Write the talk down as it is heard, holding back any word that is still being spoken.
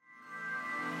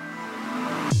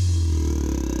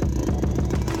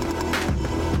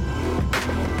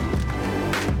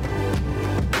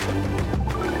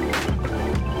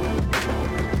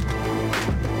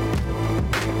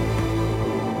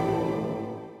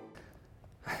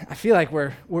I feel like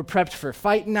we're prepped for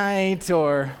fight night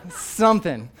or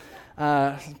something.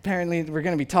 Apparently, we're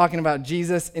going to be talking about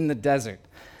Jesus in the desert.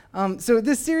 So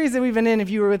this series that we've been in, if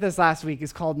you were with us last week,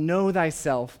 is called Know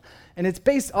Thyself, and it's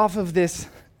based off of this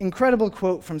incredible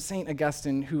quote from St.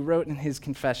 Augustine, who wrote in his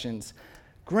Confessions,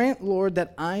 "Grant, Lord,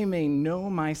 that I may know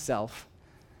myself,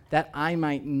 that I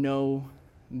might know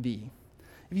thee."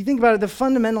 If you think about it, the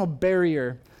fundamental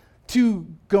barrier to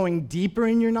going deeper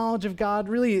in your knowledge of God,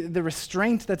 really the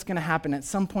restraint that's going to happen at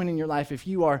some point in your life if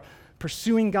you are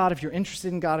pursuing God, if you're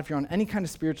interested in God, if you're on any kind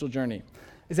of spiritual journey,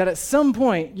 is that at some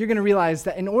point you're going to realize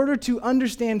that in order to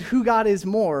understand who God is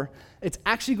more, it's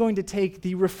actually going to take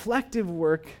the reflective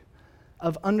work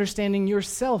of understanding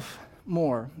yourself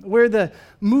more, where the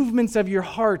movements of your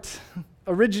heart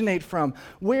originate from,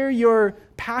 where your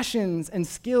passions and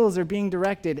skills are being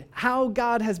directed, how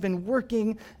God has been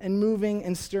working and moving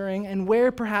and stirring, and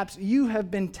where perhaps you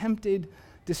have been tempted,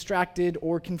 distracted,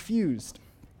 or confused.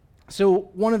 So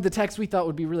one of the texts we thought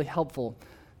would be really helpful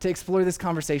to explore this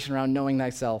conversation around knowing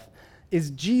thyself is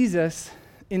Jesus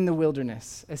in the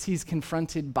wilderness as he's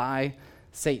confronted by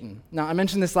Satan. Now, I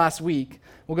mentioned this last week.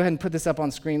 We'll go ahead and put this up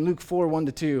on screen, Luke 4,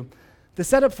 1-2. The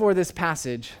setup for this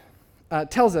passage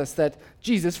tells us that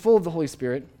Jesus, full of the Holy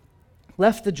Spirit,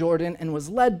 left the Jordan and was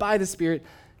led by the Spirit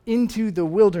into the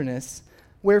wilderness,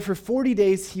 where for 40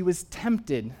 days he was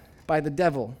tempted by the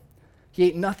devil. He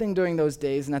ate nothing during those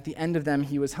days, and at the end of them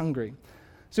he was hungry.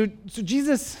 So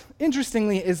Jesus,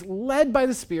 interestingly, is led by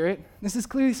the Spirit. This is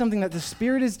clearly something that the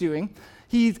Spirit is doing.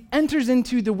 He enters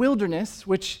into the wilderness,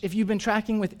 which, if you've been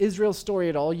tracking with Israel's story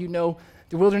at all, you know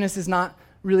the wilderness is not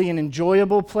really an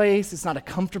enjoyable place. It's not a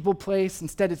comfortable place.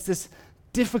 Instead, it's this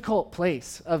difficult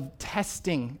place of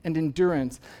testing and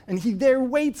endurance. And he there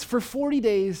waits for 40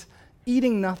 days,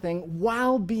 eating nothing,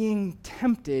 while being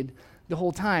tempted the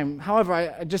whole time. However,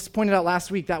 I just pointed out last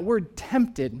week that word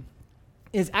tempted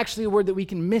is actually a word that we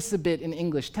can miss a bit in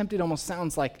English. Tempted almost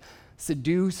sounds like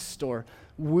seduced or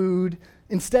wooed.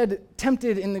 Instead,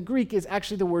 tempted in the Greek is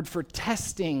actually the word for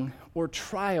testing or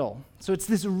trial. So it's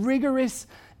this rigorous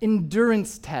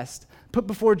endurance test put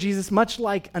before Jesus, much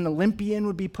like an Olympian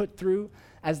would be put through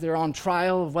as they're on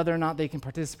trial of whether or not they can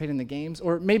participate in the games,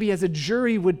 or maybe as a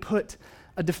jury would put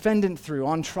a defendant through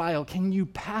on trial. Can you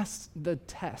pass the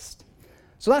test?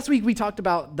 So last week we talked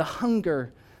about the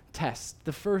hunger test,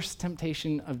 the first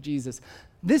temptation of Jesus.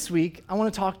 This week I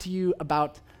want to talk to you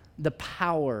about the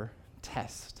power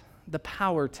test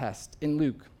in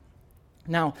Luke.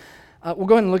 Now, we'll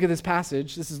go ahead and look at this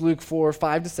passage. This is Luke 4,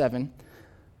 5-7.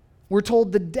 We're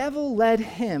told the devil led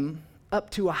him up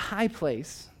to a high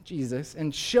place, Jesus,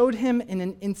 and showed him in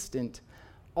an instant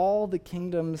all the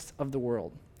kingdoms of the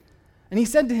world. And he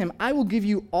said to him, "I will give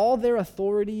you all their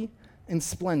authority and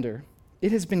splendor.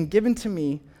 It has been given to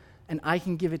me, and I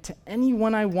can give it to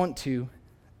anyone I want to.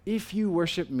 If you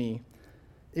worship me,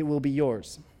 it will be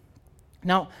yours."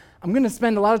 Now, I'm going to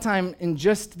spend a lot of time in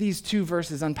just these two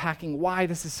verses unpacking why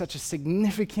this is such a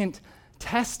significant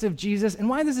test of Jesus and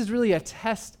why this is really a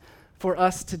test for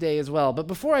us today as well. But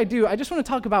before I do, I just want to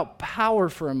talk about power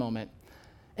for a moment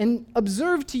and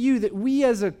observe to you that we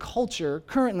as a culture,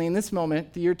 currently in this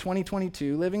moment, the year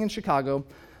 2022, living in Chicago,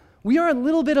 we are a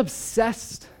little bit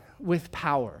obsessed with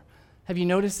power. Have you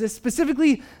noticed this?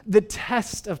 Specifically, the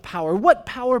test of power. What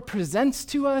power presents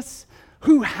to us,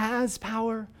 who has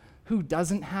power, who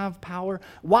doesn't have power,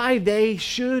 why they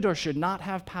should or should not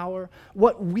have power,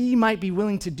 what we might be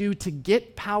willing to do to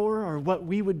get power, or what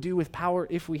we would do with power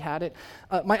if we had it.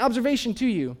 My observation to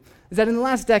you is that in the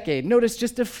last decade, notice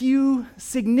just a few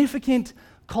significant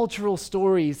cultural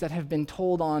stories that have been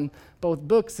told on both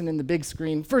books and in the big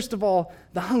screen. First of all,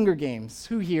 the Hunger Games.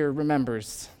 Who here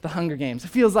remembers the Hunger Games? It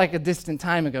feels like a distant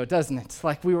time ago, doesn't it?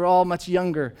 Like we were all much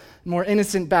younger, more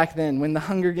innocent back then when the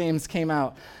Hunger Games came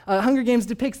out. Hunger Games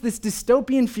depicts this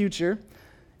dystopian future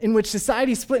in which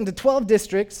society is split into 12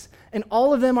 districts, and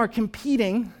all of them are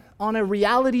competing on a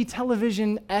reality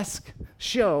television-esque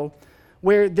show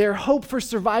where their hope for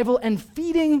survival and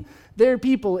feeding their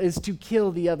people is to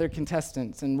kill the other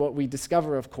contestants. And what we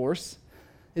discover, of course,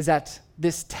 is that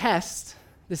this test,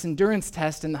 this endurance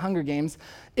test in the Hunger Games,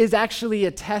 is actually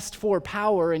a test for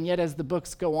power, and yet as the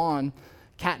books go on,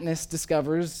 Katniss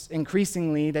discovers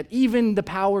increasingly that even the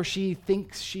power she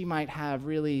thinks she might have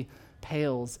really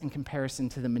pales in comparison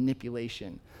to the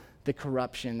manipulation, the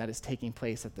corruption that is taking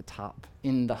place at the top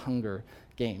in the Hunger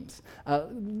Games.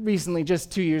 Recently,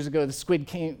 just 2 years ago, the Squid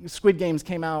Games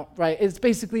came out, right? It's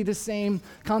basically the same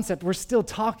concept. We're still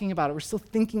talking about it. We're still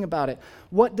thinking about it.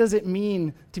 What does it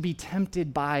mean to be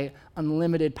tempted by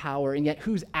unlimited power, and yet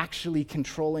who's actually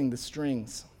controlling the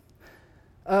strings?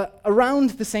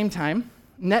 Around the same time,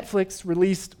 Netflix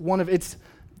released one of its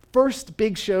first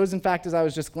big shows. In fact, as I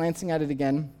was just glancing at it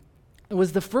again, it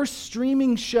was the first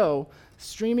streaming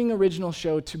original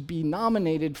show to be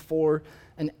nominated for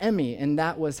an Emmy, and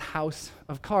that was House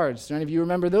of Cards. Do any of you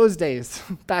remember those days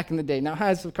back in the day? Now,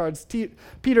 House of Cards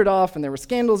petered off, and there were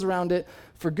scandals around it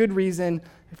for good reason.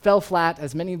 It fell flat,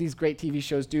 as many of these great TV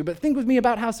shows do. But think with me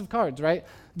about House of Cards, right?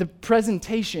 The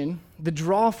presentation, the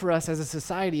draw for us as a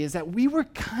society is that we were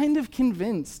kind of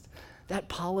convinced that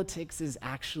politics is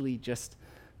actually just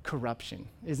corruption,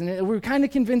 isn't it? We're kind of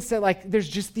convinced that there's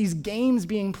just these games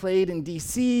being played in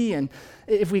DC, and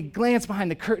if we glance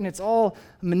behind the curtain, it's all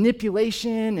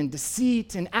manipulation and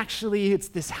deceit, and actually it's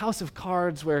this house of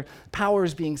cards where power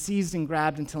is being seized and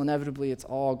grabbed until inevitably it's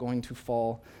all going to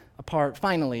fall apart.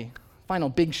 Final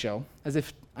big show, as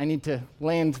if I need to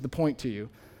land the point to you.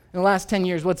 In the last 10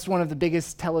 years, what's one of the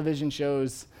biggest television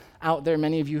shows out there?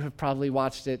 Many of you have probably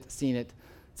watched it, seen it.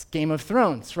 It's Game of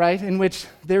Thrones, right? In which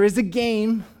there is a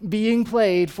game being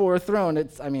played for a throne.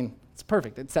 It's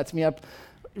perfect. It sets me up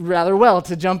rather well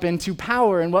to jump into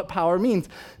power and what power means.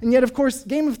 And yet, of course,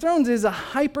 Game of Thrones is a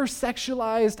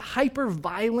hyper-sexualized,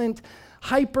 hyper-violent,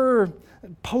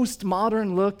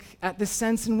 hyper-postmodern look at the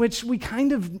sense in which we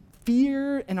kind of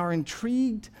fear and are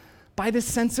intrigued by this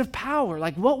sense of power.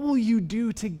 Like, what will you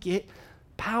do to get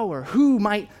power? Who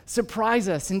might surprise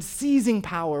us in seizing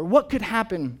power? What could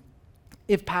happen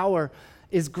if power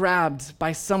is grabbed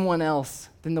by someone else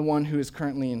than the one who is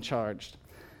currently in charge?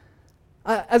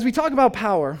 As we talk about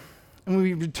power, and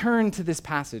we return to this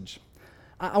passage,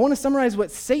 I want to summarize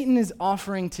what Satan is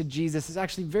offering to Jesus is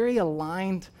actually very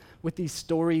aligned with these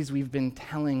stories we've been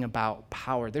telling about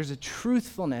power. There's a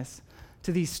truthfulness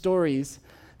to these stories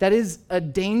that is a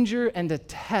danger and a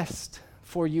test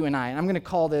for you and I. And I'm going to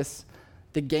call this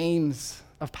the games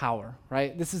of power,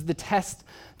 right? This is the test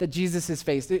that Jesus has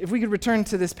faced. If we could return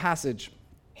to this passage,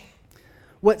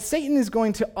 what Satan is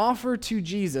going to offer to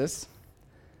Jesus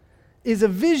is a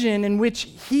vision in which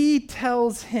he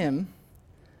tells him,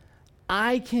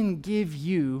 I can give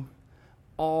you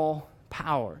all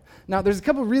power. Now, there's a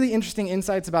couple really interesting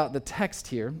insights about the text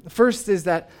here. The first is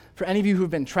that for any of you who've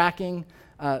been tracking,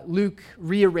 Luke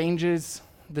rearranges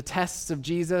the tests of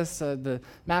Jesus.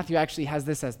 Matthew actually has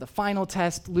this as the final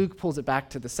test. Luke pulls it back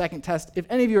to the second test. If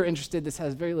any of you are interested, this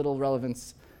has very little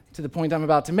relevance to the point I'm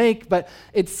about to make, but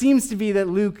it seems to be that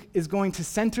Luke is going to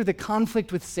center the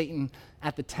conflict with Satan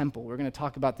at the temple. We're going to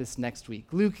talk about this next week.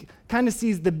 Luke kind of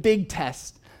sees the big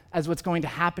test as what's going to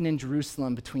happen in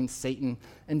Jerusalem between Satan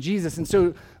and Jesus. And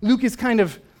so Luke is kind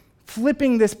of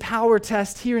flipping this power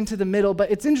test here into the middle,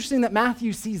 but it's interesting that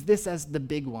Matthew sees this as the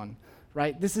big one,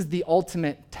 right? This is the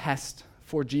ultimate test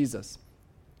for Jesus.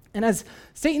 And as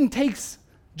Satan takes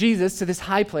Jesus to this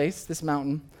high place, this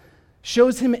mountain,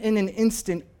 shows him in an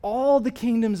instant all the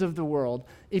kingdoms of the world,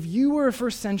 if you were a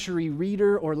first century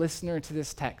reader or listener to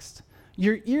this text,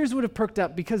 your ears would have perked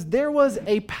up because there was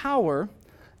a power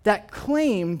that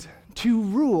claimed to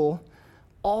rule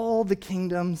all the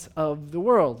kingdoms of the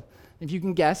world. If you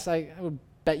can guess, I would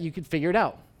bet you could figure it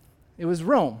out. It was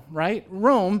Rome, right?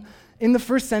 Rome, in the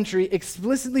first century,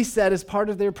 explicitly said as part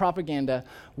of their propaganda,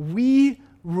 we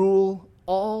rule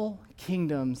all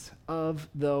kingdoms of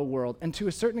the world. And to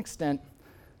a certain extent,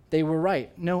 they were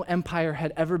right. No empire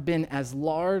had ever been as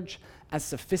large, as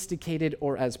sophisticated,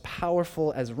 or as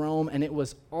powerful as Rome, and it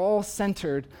was all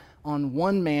centered on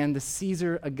one man, the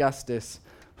Caesar Augustus,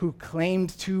 who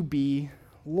claimed to be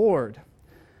Lord.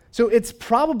 So it's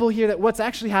probable here that what's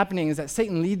actually happening is that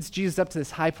Satan leads Jesus up to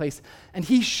this high place, and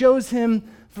he shows him,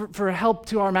 for help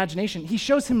to our imagination, he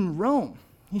shows him Rome.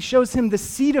 He shows him the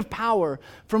seat of power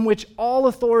from which all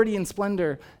authority and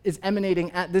splendor is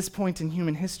emanating at this point in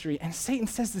human history. And Satan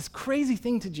says this crazy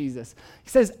thing to Jesus. He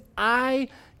says, I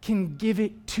can give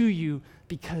it to you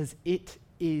because it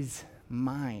is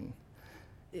mine.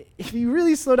 If you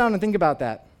really slow down and think about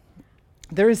that,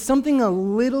 there is something a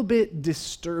little bit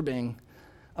disturbing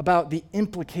about the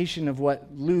implication of what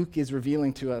Luke is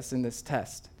revealing to us in this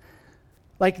test.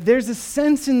 Like, there's a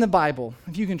sense in the Bible,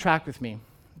 if you can track with me,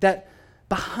 that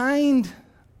behind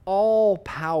all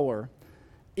power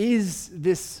is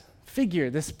this figure,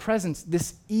 this presence,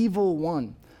 this evil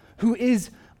one, who is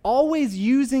always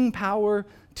using power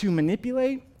to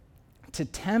manipulate, to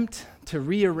tempt, to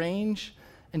rearrange,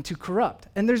 and to corrupt.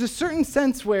 And there's a certain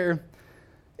sense where,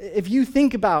 if you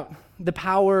think about the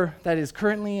power that is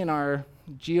currently in our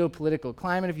geopolitical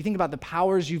climate, if you think about the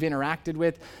powers you've interacted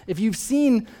with, if you've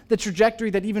seen the trajectory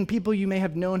that even people you may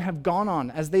have known have gone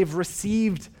on as they've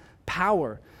received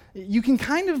power, you can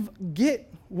kind of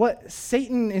get what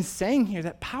Satan is saying here,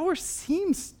 that power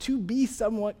seems to be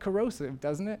somewhat corrosive,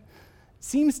 doesn't it?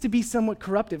 seems to be somewhat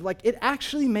corruptive. Like, it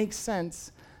actually makes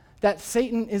sense that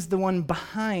Satan is the one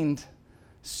behind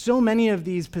so many of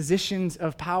these positions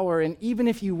of power. And even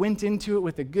if you went into it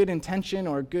with a good intention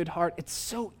or a good heart, it's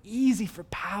so easy for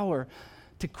power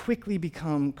to quickly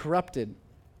become corrupted.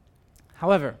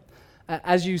 However,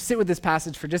 as you sit with this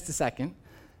passage for just a second,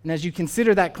 and as you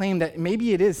consider that claim that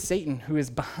maybe it is Satan who is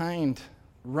behind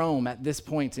Rome at this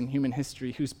point in human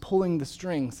history, who's pulling the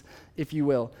strings, if you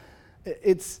will,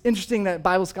 it's interesting that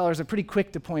Bible scholars are pretty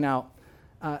quick to point out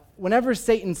whenever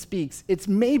Satan speaks, it's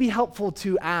maybe helpful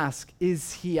to ask,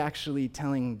 is he actually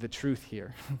telling the truth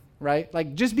here, right?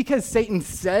 Like, just because Satan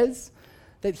says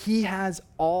that he has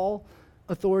all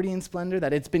authority and splendor,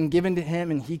 that it's been given to him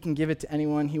and he can give it to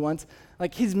anyone he wants,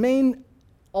 like, his main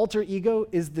alter ego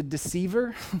is the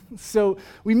deceiver. So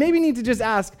we maybe need to just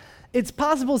ask, it's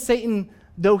possible Satan,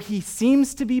 though he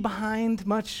seems to be behind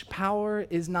much power,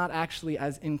 is not actually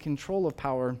as in control of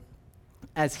power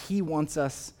as he wants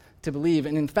us to believe.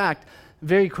 And in fact,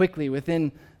 very quickly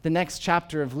within the next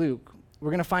chapter of Luke, we're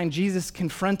going to find Jesus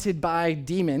confronted by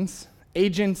demons,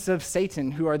 agents of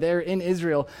Satan, who are there in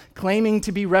Israel, claiming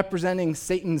to be representing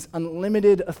Satan's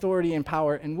unlimited authority and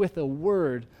power. And with a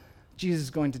word, Jesus is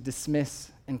going to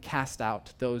dismiss and cast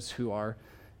out those who are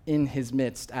in his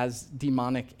midst as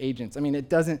demonic agents. I mean, it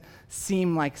doesn't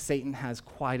seem like Satan has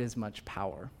quite as much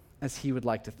power as he would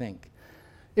like to think.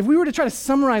 If we were to try to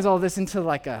summarize all this into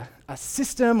like a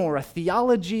system or a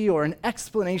theology or an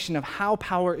explanation of how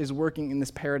power is working in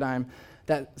this paradigm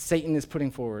that Satan is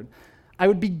putting forward, I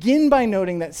would begin by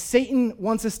noting that Satan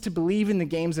wants us to believe in the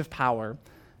games of power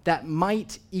that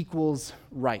might equals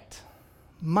right.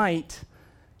 Might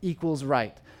equals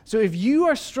right. So if you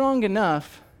are strong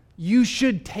enough, you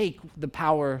should take the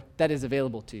power that is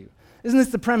available to you. Isn't this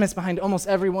the premise behind almost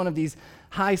every one of these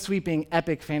high-sweeping,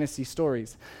 epic fantasy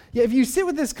stories? Yeah, if you sit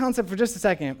with this concept for just a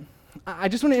second, I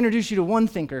just want to introduce you to one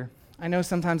thinker. I know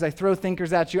sometimes I throw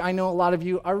thinkers at you. I know a lot of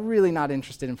you are really not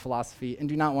interested in philosophy and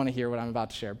do not want to hear what I'm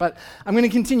about to share. But I'm going to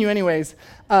continue anyways.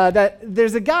 That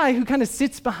there's a guy who kind of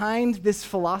sits behind this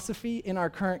philosophy in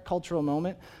our current cultural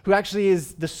moment, who actually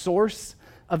is the source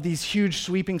of these huge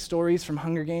sweeping stories from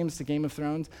Hunger Games to Game of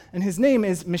Thrones. And his name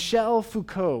is Michel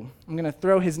Foucault. I'm going to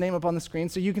throw his name up on the screen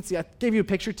so you can see. I gave you a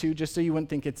picture too, just so you wouldn't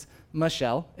think it's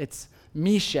Michel. It's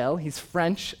Michel. He's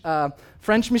French.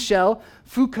 French Michel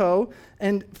Foucault.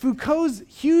 And Foucault's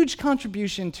huge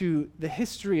contribution to the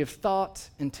history of thought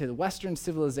and to the Western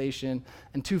civilization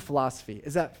and to philosophy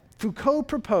is that Foucault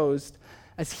proposed,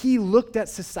 as he looked at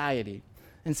society,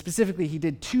 and specifically he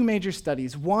did two major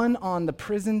studies, one on the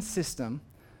prison system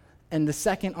and the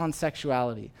second on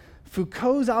sexuality.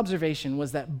 Foucault's observation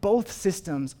was that both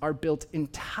systems are built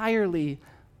entirely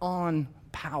on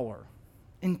power.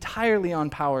 Entirely on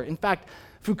power. In fact,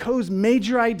 Foucault's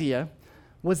major idea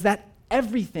was that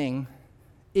everything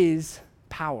is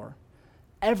power.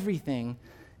 Everything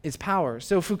is power.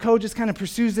 So Foucault just kind of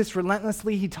pursues this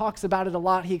relentlessly. He talks about it a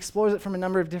lot. He explores it from a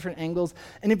number of different angles.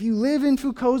 And if you live in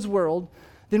Foucault's world,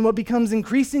 then what becomes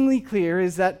increasingly clear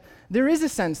is that there is a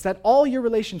sense that all your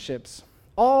relationships,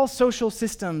 all social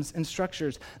systems and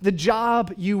structures, the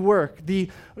job you work,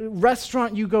 the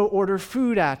restaurant you go order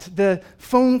food at, the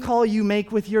phone call you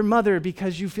make with your mother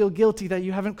because you feel guilty that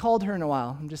you haven't called her in a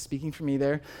while. I'm just speaking for me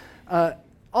there.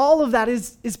 All of that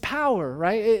is power,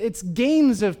 right? It's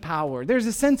games of power. There's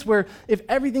a sense where if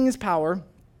everything is power,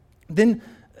 then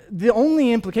the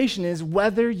only implication is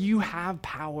whether you have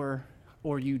power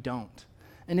or you don't.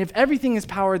 And if everything is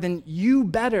power, then you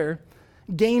better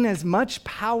gain as much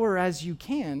power as you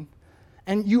can.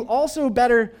 And you also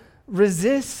better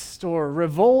resist or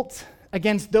revolt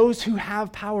against those who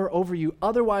have power over you.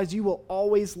 Otherwise, you will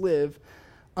always live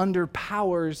under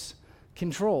power's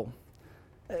control.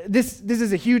 This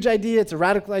is a huge idea. It's a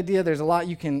radical idea. There's a lot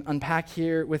you can unpack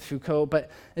here with Foucault. But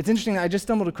it's interesting that I just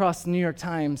stumbled across the New York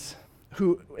Times,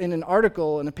 who in an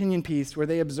article, an opinion piece, where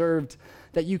they observed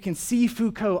that you can see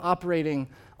Foucault operating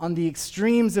on the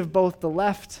extremes of both the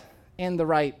left and the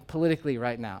right politically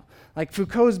right now. Like,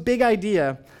 Foucault's big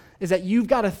idea is that you've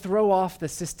got to throw off the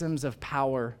systems of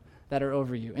power that are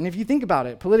over you. And if you think about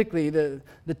it, politically, the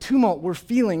tumult we're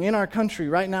feeling in our country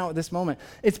right now at this moment,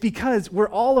 it's because we're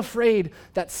all afraid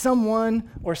that someone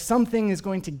or something is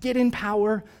going to get in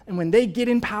power, and when they get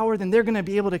in power, then they're going to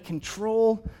be able to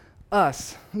control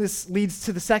us. This leads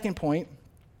to the second point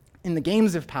in the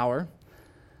games of power,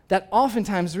 that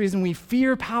oftentimes the reason we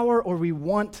fear power or we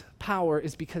want power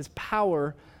is because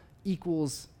power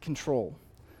equals control.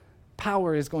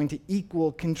 Power is going to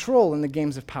equal control in the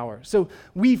games of power. So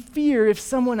we fear if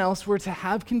someone else were to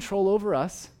have control over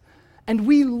us, And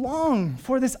we long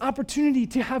for this opportunity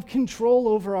to have control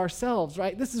over ourselves,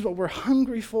 right? This is what we're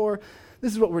hungry for.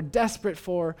 This is what we're desperate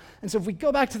for. And so if we go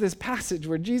back to this passage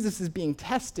where Jesus is being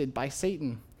tested by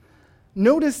Satan,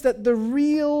 notice that the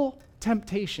real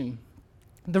temptation,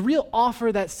 the real offer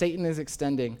that Satan is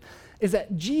extending is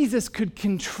that Jesus could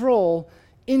control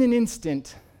in an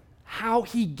instant how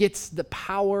he gets the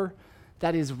power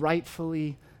that is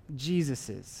rightfully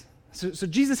Jesus's. So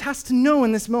Jesus has to know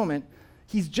in this moment,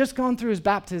 he's just gone through his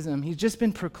baptism. He's just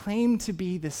been proclaimed to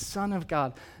be the Son of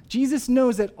God. Jesus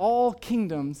knows that all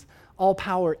kingdoms, all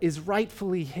power is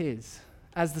rightfully his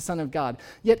as the Son of God.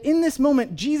 Yet in this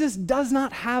moment, Jesus does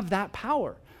not have that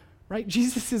power, right?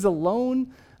 Jesus is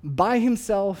alone by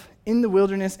himself in the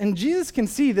wilderness, and Jesus can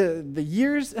see the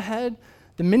years ahead,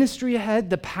 the ministry ahead,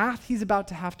 the path he's about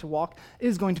to have to walk. It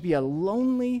is going to be a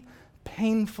lonely,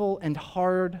 painful, and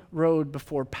hard road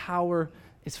before power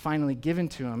is finally given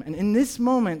to him. And in this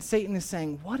moment, Satan is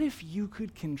saying, what if you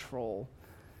could control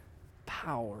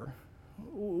power?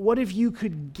 What if you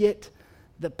could get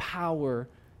the power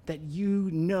that you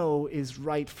know is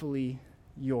rightfully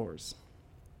yours?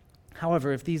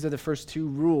 However, if these are the first two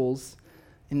rules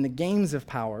in the games of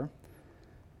power,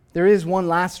 there is one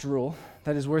last rule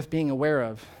that is worth being aware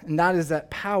of, and that is that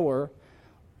power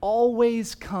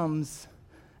always comes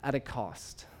at a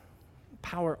cost.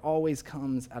 Power always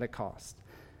comes at a cost.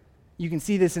 You can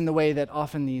see this in the way that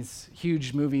often these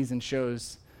huge movies and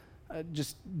shows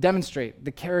just demonstrate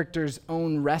the character's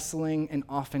own wrestling and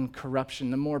often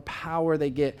corruption. The more power they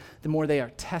get, the more they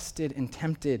are tested and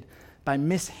tempted by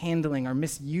mishandling or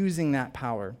misusing that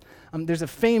power. There's a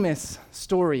famous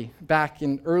story back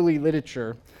in early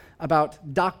literature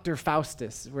about Dr.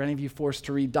 Faustus. Were any of you forced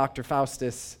to read Dr.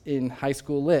 Faustus in high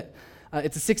school lit?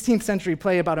 It's a 16th century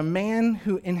play about a man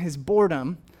who, in his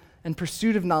boredom and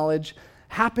pursuit of knowledge,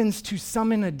 happens to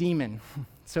summon a demon.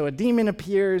 So a demon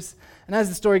appears, and as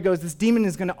the story goes, this demon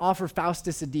is going to offer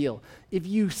Faustus a deal. If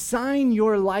you sign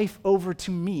your life over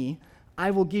to me,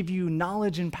 I will give you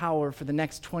knowledge and power for the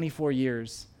next 24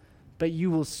 years, but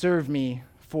you will serve me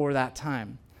for that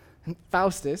time. And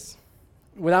Faustus,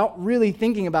 without really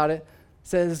thinking about it,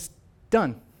 says,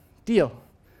 done, deal.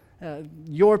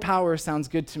 Your power sounds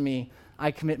good to me.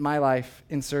 I commit my life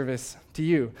in service to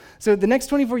you. So the next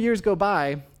 24 years go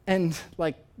by, and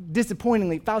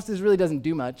disappointingly, Faustus really doesn't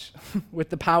do much with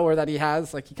the power that he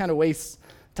has. He kind of wastes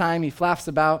time, he flaps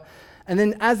about. And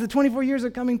then as the 24 years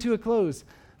are coming to a close,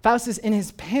 Faustus, in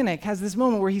his panic, has this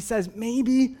moment where he says,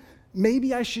 maybe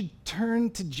I should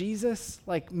turn to Jesus.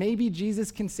 Maybe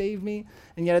Jesus can save me.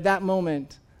 And yet at that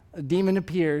moment, a demon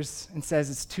appears and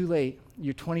says, it's too late.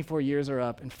 Your 24 years are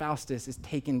up, and Faustus is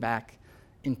taken back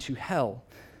into hell.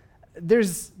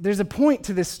 There's a point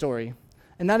to this story,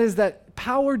 and that is that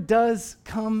power does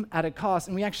come at a cost.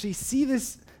 And we actually see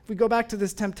this, if we go back to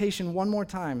this temptation one more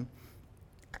time,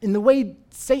 in the way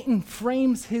Satan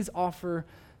frames his offer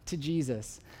to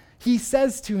Jesus. He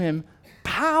says to him,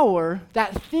 power,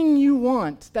 that thing you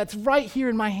want, that's right here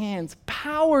in my hands,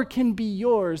 power can be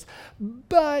yours,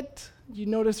 but, you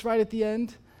notice right at the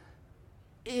end,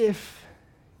 if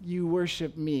you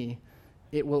worship me,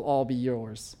 it will all be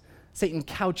yours. Satan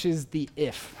couches the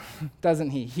if, doesn't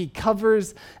he? He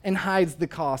covers and hides the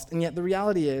cost, and yet the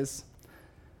reality is,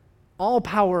 all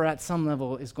power at some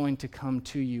level is going to come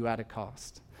to you at a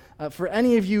cost. For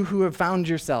any of you who have found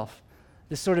yourself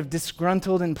this sort of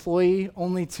disgruntled employee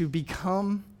only to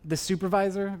become the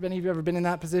supervisor, have any of you ever been in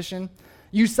that position?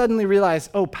 You suddenly realize,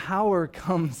 power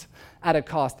comes at a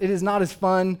cost. It is not as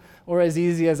fun or as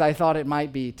easy as I thought it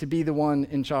might be to be the one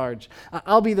in charge.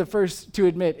 I'll be the first to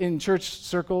admit, in church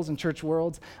circles and church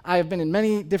worlds, I have been in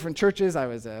many different churches. I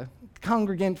was a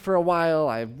congregant for a while.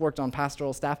 I've worked on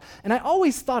pastoral staff, and I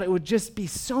always thought it would just be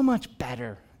so much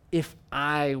better if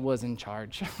I was in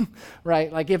charge,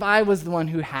 right? If I was the one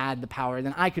who had the power,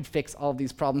 then I could fix all of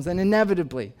these problems. And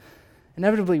inevitably,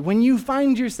 when you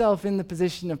find yourself in the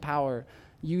position of power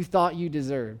you thought you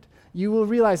deserved, you will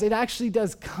realize it actually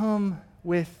does come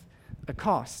with a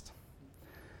cost.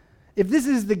 If this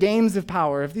is the games of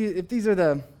power, if these are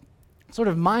the sort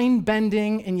of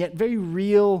mind-bending and yet very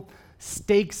real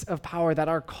stakes of power that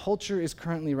our culture is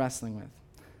currently wrestling with,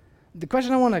 the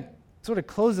question I want to sort of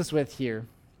close this with here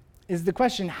is the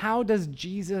question, how does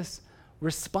Jesus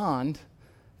respond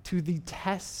to the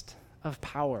test of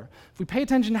power? If we pay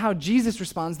attention to how Jesus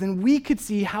responds, then we could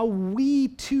see how we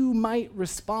too might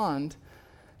respond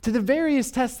to the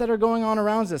various tests that are going on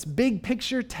around us. Big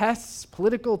picture tests,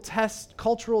 political tests,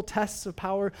 cultural tests of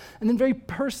power, and then very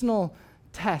personal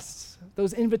tests,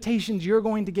 those invitations you're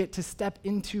going to get to step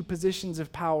into positions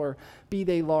of power, be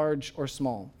they large or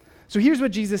small. So here's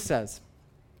what Jesus says.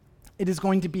 it is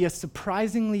going to be a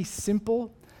surprisingly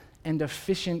simple and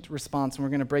efficient response, and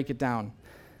we're going to break it down.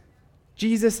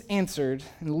 Jesus answered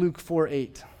in Luke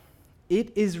 4:8,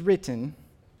 "It is written,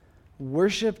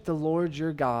 worship the Lord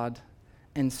your God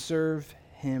and serve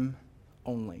him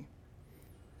only."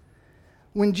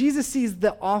 When Jesus sees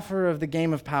the offer of the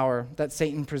game of power that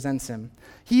Satan presents him,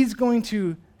 he's going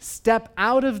to step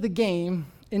out of the game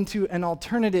into an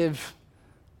alternative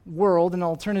world, an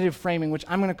alternative framing, which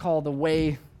I'm going to call the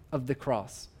way of the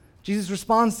cross. Jesus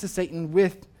responds to Satan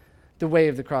with the way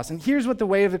of the cross. And here's what the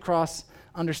way of the cross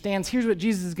understands. Here's what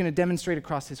Jesus is going to demonstrate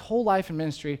across his whole life and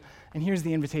ministry. And here's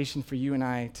the invitation for you and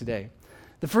I today.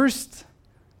 The first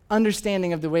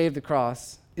understanding of the way of the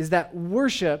cross is that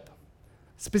worship,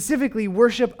 specifically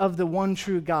worship of the one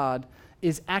true God,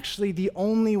 is actually the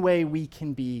only way we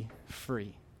can be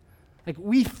free. Like,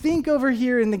 we think over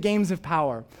here in the games of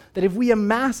power that if we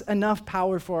amass enough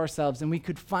power for ourselves, then we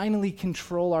could finally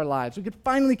control our lives. We could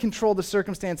finally control the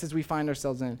circumstances we find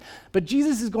ourselves in. But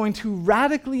Jesus is going to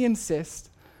radically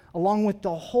insist, along with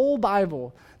the whole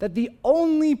Bible, that the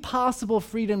only possible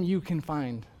freedom you can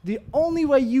find, the only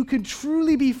way you could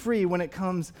truly be free when it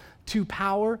comes to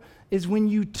power, is when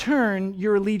you turn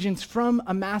your allegiance from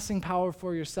amassing power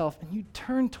for yourself and you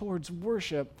turn towards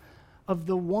worship of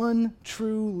the one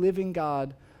true living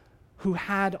God who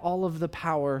had all of the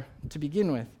power to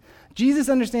begin with. Jesus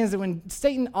understands that when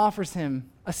Satan offers him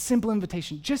a simple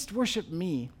invitation, just worship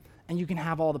me and you can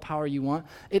have all the power you want,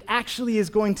 it actually is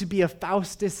going to be a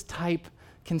Faustus-type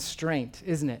constraint,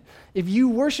 isn't it? If you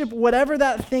worship whatever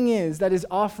that thing is that is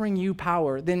offering you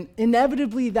power, then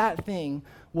inevitably that thing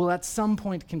will at some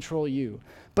point control you.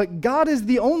 But God is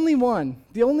the only one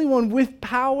with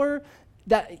power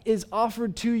that is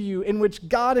offered to you, in which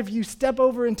God, if you step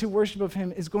over into worship of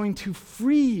him, is going to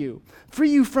free you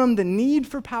from the need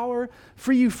for power,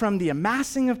 free you from the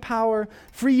amassing of power,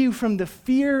 free you from the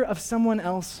fear of someone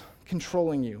else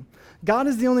controlling you. God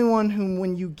is the only one whom,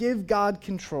 when you give God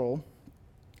control,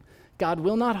 God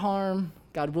will not harm,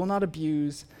 God will not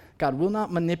abuse, God will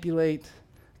not manipulate,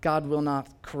 God will not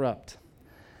corrupt.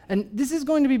 And this is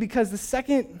going to be because the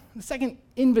second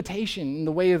invitation in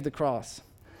the way of the cross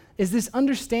is this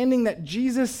understanding that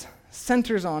Jesus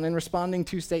centers on in responding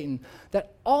to Satan,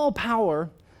 that all power,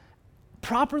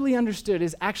 properly understood,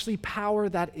 is actually power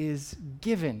that is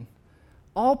given.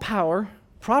 All power,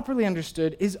 properly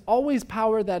understood, is always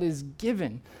power that is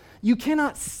given. You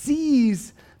cannot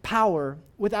seize power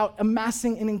without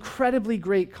amassing an incredibly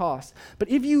great cost. But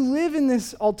if you live in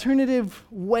this alternative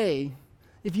way,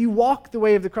 if you walk the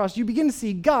way of the cross, you begin to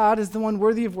see God as the one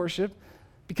worthy of worship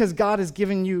because God has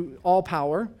given you all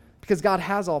power, because God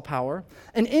has all power.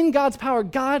 And in God's power,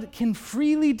 God can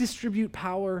freely distribute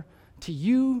power to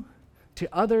you, to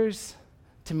others,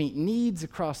 to meet needs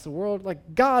across the world.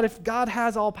 Like God, if God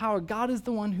has all power, God is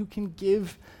the one who can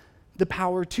give the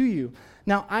power to you.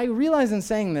 Now, I realize in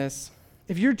saying this,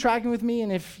 if you're tracking with me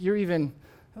and if you're even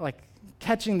like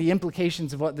catching the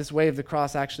implications of what this way of the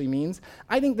cross actually means,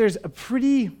 I think there's a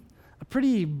pretty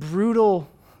brutal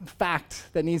fact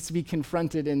that needs to be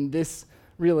confronted in this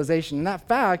realization. And that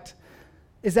fact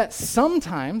is that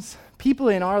sometimes people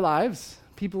in our lives,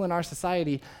 people in our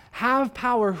society, have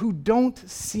power who don't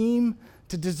seem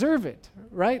to deserve it,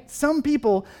 right? Some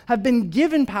people have been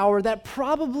given power that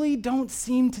probably don't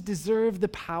seem to deserve the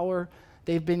power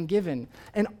they've been given.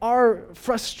 And our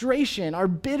frustration, our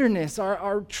bitterness,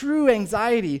 our true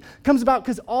anxiety comes about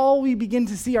because all we begin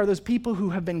to see are those people who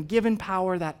have been given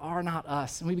power that are not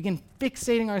us. And we begin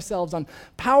fixating ourselves on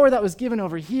power that was given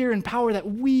over here and power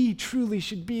that we truly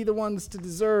should be the ones to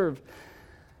deserve.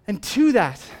 And to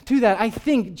that, I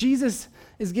think Jesus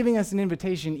is giving us an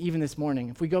invitation even this morning.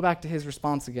 If we go back to his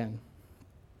response again,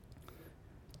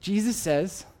 Jesus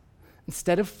says,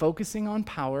 instead of focusing on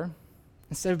power,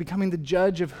 instead of becoming the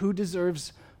judge of who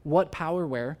deserves what power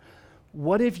where,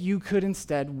 what if you could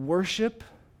instead worship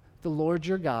the Lord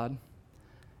your God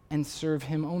and serve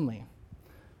him only?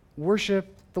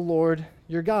 Worship the Lord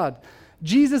your God.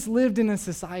 Jesus lived in a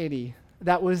society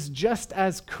that was just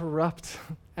as corrupt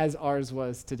as ours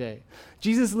was today.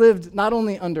 Jesus lived not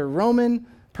only under Roman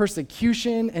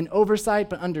persecution and oversight,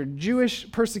 but under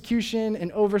Jewish persecution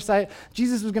and oversight.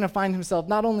 Jesus was going to find himself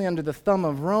not only under the thumb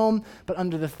of Rome, but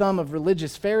under the thumb of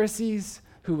religious Pharisees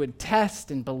who would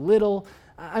test and belittle.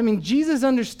 I mean, Jesus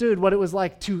understood what it was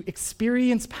like to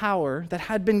experience power that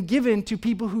had been given to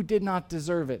people who did not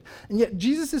deserve it. And yet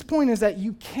Jesus' point is that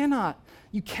you cannot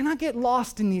get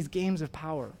lost in these games of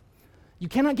power. You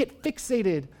cannot get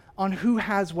fixated on who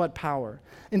has what power.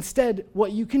 Instead,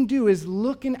 what you can do is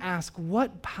look and ask,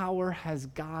 what power has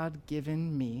God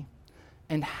given me?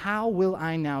 And how will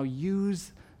I now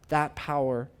use that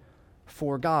power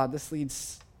for God. This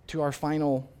leads to our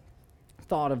final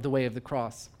thought of the way of the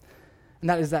cross. And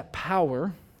that is that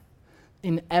power,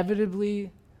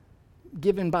 inevitably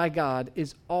given by God,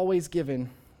 is always given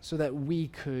so that we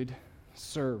could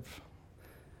serve.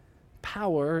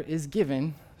 Power is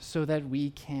given so that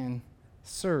we can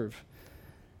serve.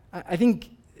 I think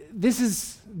this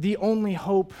is the only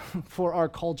hope for our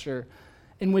culture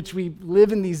in which we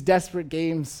live in these desperate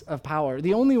games of power.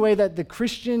 The only way that the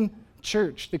Christian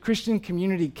church, the Christian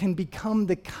community, can become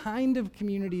the kind of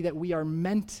community that we are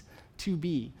meant to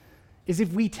be is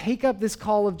if we take up this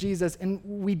call of Jesus and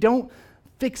we don't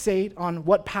fixate on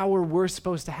what power we're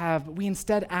supposed to have, but we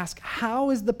instead ask, how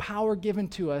is the power given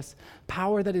to us,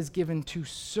 power that is given to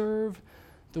serve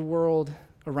the world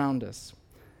around us?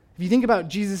 If you think about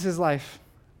Jesus' life,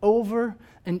 over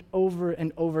and over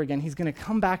and over again, he's going to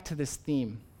come back to this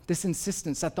theme, this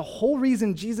insistence that the whole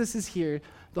reason Jesus is here,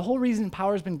 the whole reason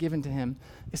power has been given to him,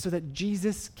 is so that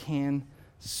Jesus can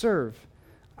serve.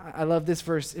 I love this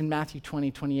verse in Matthew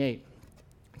 20:28.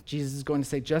 Jesus is going to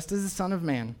say, just as the Son of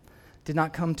Man did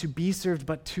not come to be served,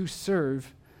 but to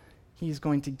serve, he is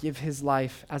going to give his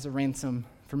life as a ransom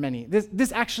for many.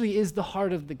 This actually is the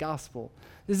heart of the gospel.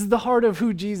 This is the heart of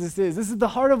who Jesus is. This is the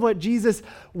heart of what Jesus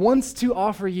wants to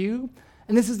offer you,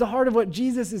 and this is the heart of what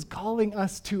Jesus is calling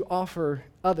us to offer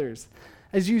others.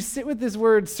 As you sit with this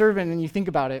word servant and you think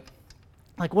about it,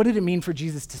 like, what did it mean for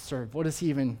Jesus to serve? What is he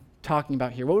even talking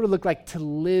about here? What would it look like to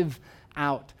live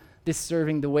out this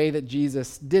serving the way that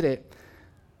Jesus did it?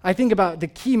 I think about the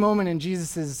key moment in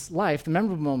Jesus' life, the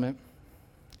memorable moment,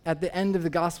 at the end of the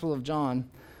Gospel of John,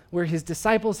 where his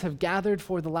disciples have gathered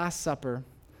for the Last Supper,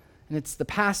 and it's the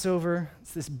Passover,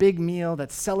 it's this big meal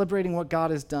that's celebrating what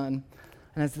God has done,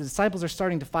 and as the disciples are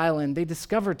starting to file in, they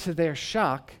discover to their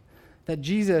shock that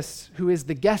Jesus, who is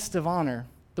the guest of honor,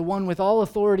 the one with all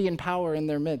authority and power in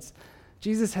their midst,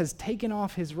 Jesus has taken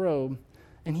off his robe,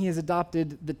 and he has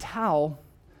adopted the towel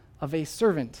of a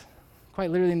servant. Quite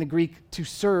literally in the Greek, to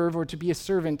serve or to be a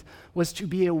servant was to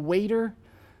be a waiter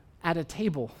at a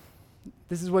table.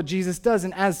 This is what Jesus does.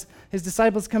 And as his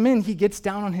disciples come in, he gets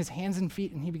down on his hands and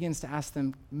feet and he begins to ask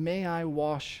them, may I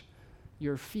wash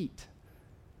your feet?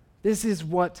 This is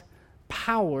what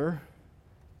power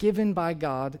given by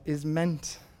God is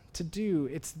meant to do.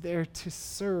 It's there to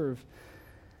serve.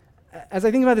 As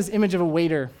I think about this image of a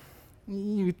waiter,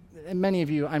 many of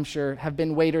you, I'm sure, have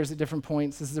been waiters at different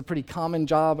points. This is a pretty common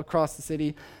job across the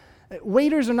city.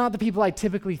 Waiters are not the people I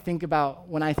typically think about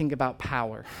when I think about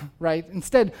power, right?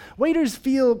 Instead, waiters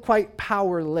feel quite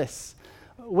powerless.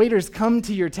 Waiters come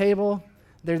to your table.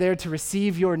 They're there to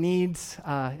receive your needs.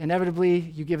 Inevitably,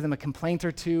 you give them a complaint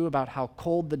or two about how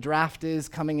cold the draft is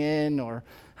coming in or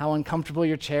how uncomfortable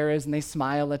your chair is, and they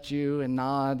smile at you and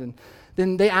nod. And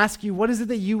then they ask you, what is it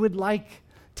that you would like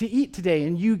to eat today?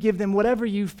 And you give them whatever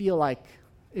you feel like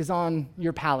is on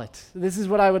your palate. This is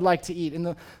what I would like to eat.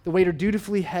 And the waiter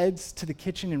dutifully heads to the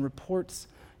kitchen and reports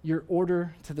your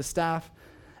order to the staff.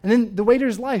 And then the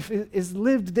waiter's life is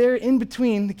lived there in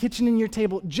between the kitchen and your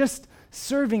table, just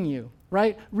serving you,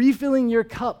 right? Refilling your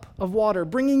cup of water,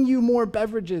 bringing you more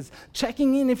beverages,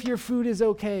 checking in if your food is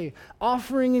okay,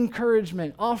 offering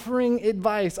encouragement, offering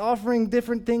advice, offering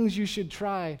different things you should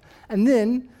try. And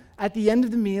then at the end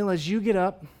of the meal, as you get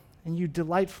up and you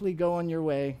delightfully go on your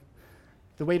way,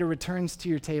 the waiter returns to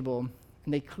your table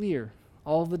and they clear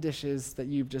all the dishes that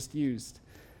you've just used.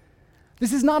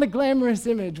 This is not a glamorous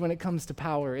image when it comes to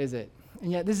power, is it?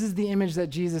 And yet this is the image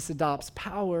that Jesus adopts.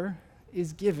 Power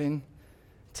is given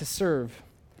to serve.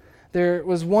 There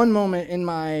was one moment in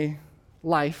my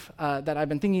life that I've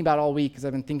been thinking about all week as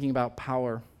I've been thinking about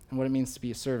power and what it means to be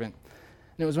a servant.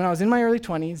 And it was when I was in my early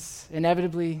 20s,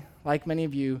 inevitably, like many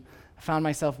of you, I found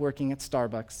myself working at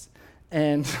Starbucks.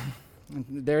 And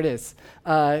there it is.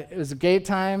 It was a great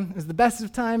time. It was the best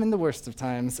of time and the worst of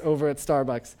times over at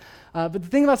Starbucks. But the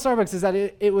thing about Starbucks is that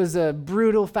it was a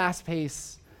brutal,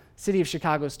 fast-paced city of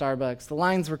Chicago Starbucks. The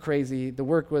lines were crazy. The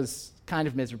work was kind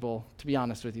of miserable, to be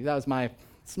honest with you. That was my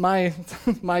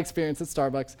experience at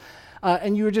Starbucks.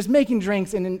 And you were just making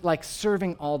drinks and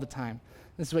serving all the time.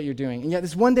 This is what you're doing. And yet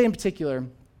this one day in particular,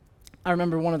 I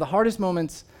remember one of the hardest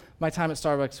moments of my time at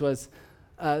Starbucks was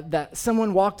that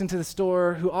someone walked into the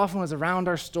store who often was around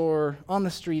our store on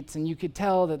the streets, and you could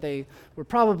tell that they were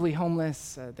probably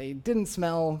homeless. They didn't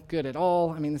smell good at all.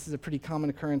 I mean, this is a pretty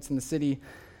common occurrence in the city.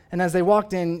 And as they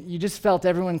walked in, you just felt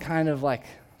everyone kind of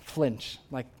flinch,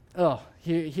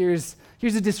 here's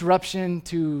a disruption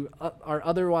to our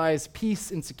otherwise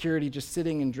peace and security just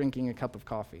sitting and drinking a cup of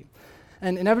coffee.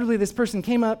 And inevitably, this person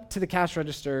came up to the cash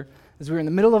register as we were in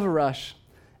the middle of a rush,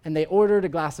 and they ordered a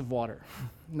glass of water.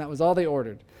 And that was all they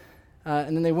ordered.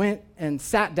 And then they went and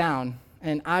sat down,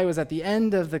 and I was at the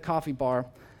end of the coffee bar,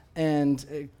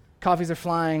 and coffees are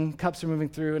flying, cups are moving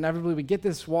through, and everybody would get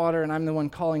this water, and I'm the one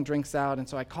calling drinks out, and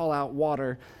so I call out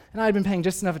water. And I had been paying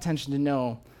just enough attention to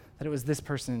know that it was this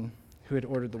person who had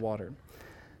ordered the water.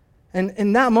 And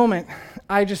in that moment,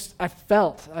 I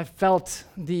felt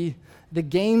the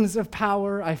games of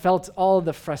power. I felt all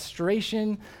the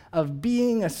frustration of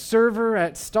being a server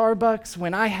at Starbucks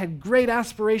when I had great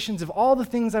aspirations of all the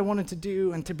things I wanted to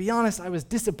do. And to be honest, I was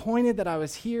disappointed that I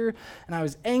was here, and I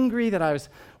was angry that I was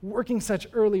working such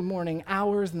early morning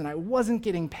hours and that I wasn't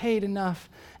getting paid enough.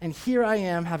 And here I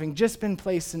am, having just been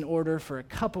placed in order for a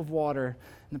cup of water,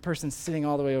 and the person's sitting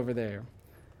all the way over there.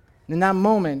 And in that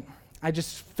moment, I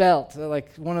just felt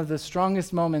like one of the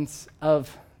strongest moments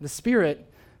of the Spirit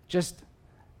just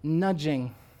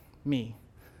nudging me.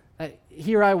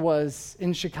 Here I was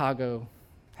in Chicago,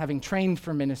 having trained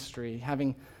for ministry,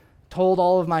 having told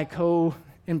all of my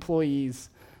co-employees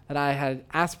that I had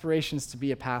aspirations to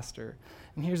be a pastor.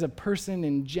 And here's a person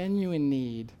in genuine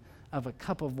need of a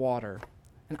cup of water,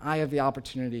 and I have the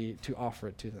opportunity to offer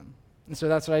it to them. And so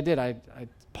that's what I did. I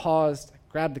paused,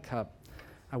 grabbed the cup,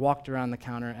 I walked around the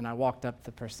counter, and I walked up to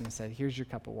the person and said, "Here's your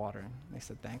cup of water." And they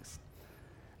said, "Thanks."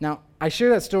 Now, I share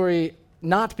that story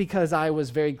not because I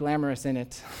was very glamorous in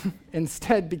it,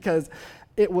 instead because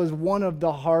it was one of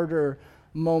the harder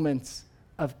moments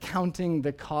of counting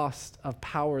the cost of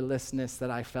powerlessness that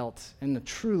I felt in a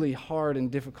truly hard and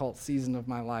difficult season of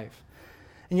my life.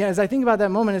 And yet, as I think about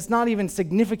that moment, it's not even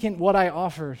significant what I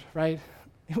offered, right?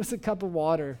 It was a cup of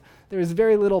water. There was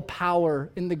very little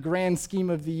power in the grand scheme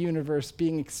of the universe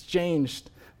being exchanged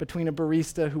between a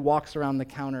barista who walks around the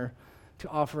counter to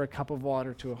offer a cup of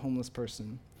water to a homeless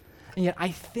person. And yet I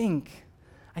think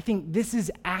this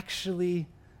is actually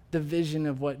the vision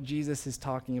of what Jesus is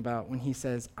talking about when he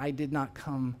says, "I did not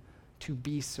come to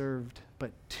be served,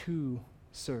 but to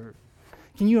serve."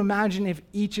 Can you imagine if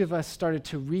each of us started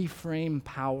to reframe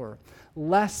power,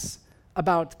 less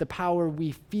about the power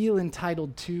we feel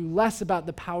entitled to, less about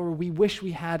the power we wish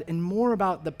we had, and more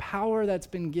about the power that's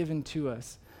been given to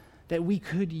us that we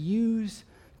could use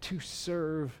to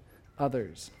serve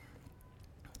others?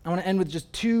 I want to end with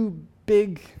just two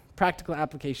big practical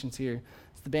applications here.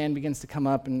 As the band begins to come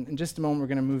up, and in just a moment we're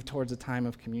going to move towards a time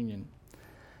of communion.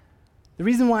 The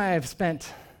reason why I've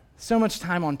spent so much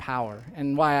time on power,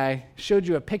 and why I showed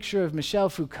you a picture of Michel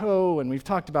Foucault, and we've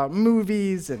talked about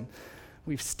movies, and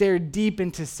we've stared deep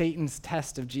into Satan's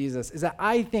test of Jesus, is that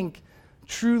I think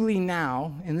truly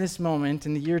now, in this moment,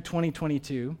 in the year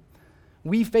 2022,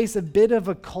 we face a bit of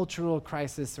a cultural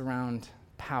crisis around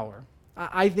power.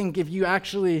 I think if you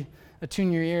actually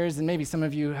attune your ears, and maybe some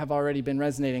of you have already been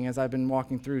resonating as I've been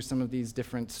walking through some of these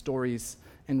different stories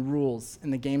and rules in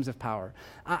the games of power,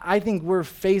 I think we're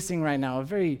facing right now a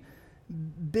very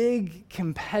big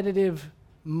competitive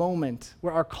moment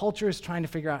where our culture is trying to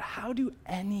figure out, how do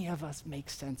any of us make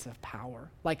sense of power?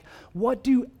 Like, what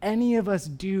do any of us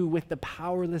do with the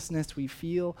powerlessness we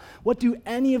feel? What do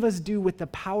any of us do with the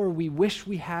power we wish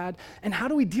we had? And how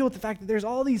do we deal with the fact that there's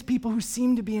all these people who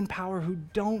seem to be in power who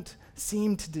don't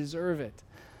seem to deserve it?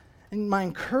 And my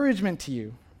encouragement to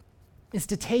you is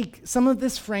to take some of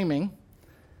this framing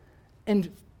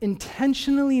and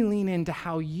intentionally lean into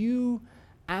how you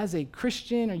as a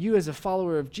Christian, or you as a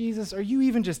follower of Jesus, or you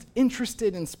even just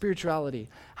interested in spirituality,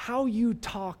 how you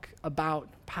talk about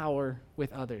power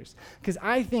with others. Because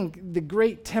I think the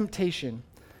great temptation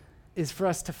is for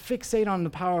us to fixate on the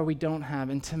power we don't have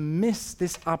and to miss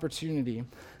this opportunity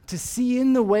to see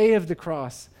in the way of the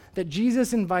cross that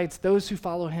Jesus invites those who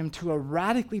follow him to a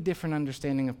radically different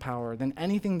understanding of power than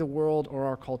anything the world or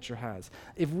our culture has.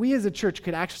 If we as a church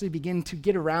could actually begin to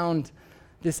get around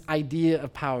this idea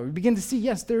of power, we begin to see,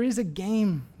 yes, there is a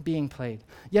game being played.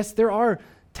 Yes, there are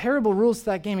terrible rules to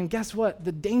that game, and guess what?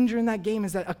 The danger in that game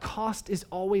is that a cost is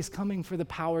always coming for the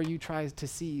power you try to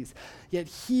seize. Yet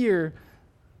here,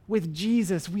 with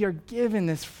Jesus, we are given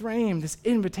this frame, this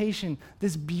invitation,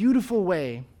 this beautiful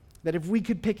way that if we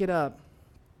could pick it up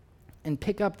and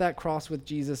pick up that cross with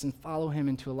Jesus and follow him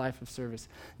into a life of service,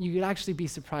 you could actually be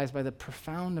surprised by the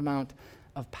profound amount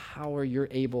of power you're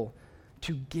able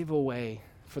to give away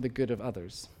for the good of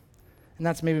others. And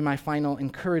that's maybe my final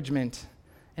encouragement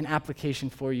and application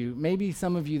for you. Maybe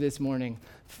some of you this morning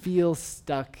feel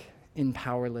stuck in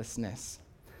powerlessness.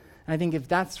 And I think if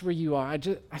that's where you are, I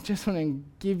just want to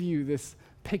give you this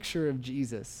picture of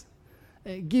Jesus.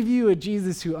 Give you a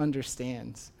Jesus who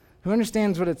understands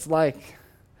what it's like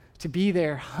to be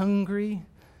there hungry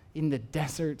in the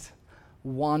desert,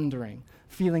 wandering,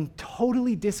 feeling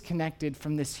totally disconnected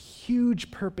from this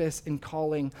huge purpose and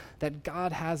calling that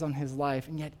God has on his life.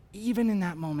 And yet, even in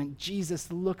that moment,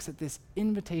 Jesus looks at this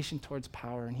invitation towards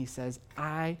power and he says,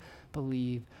 I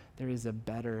believe there is a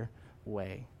better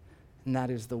way, and that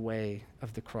is the way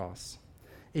of the cross.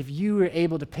 If you were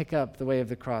able to pick up the way of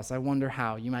the cross, I wonder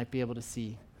how you might be able to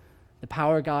see the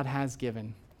power God has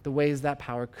given, the ways that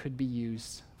power could be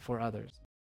used for others.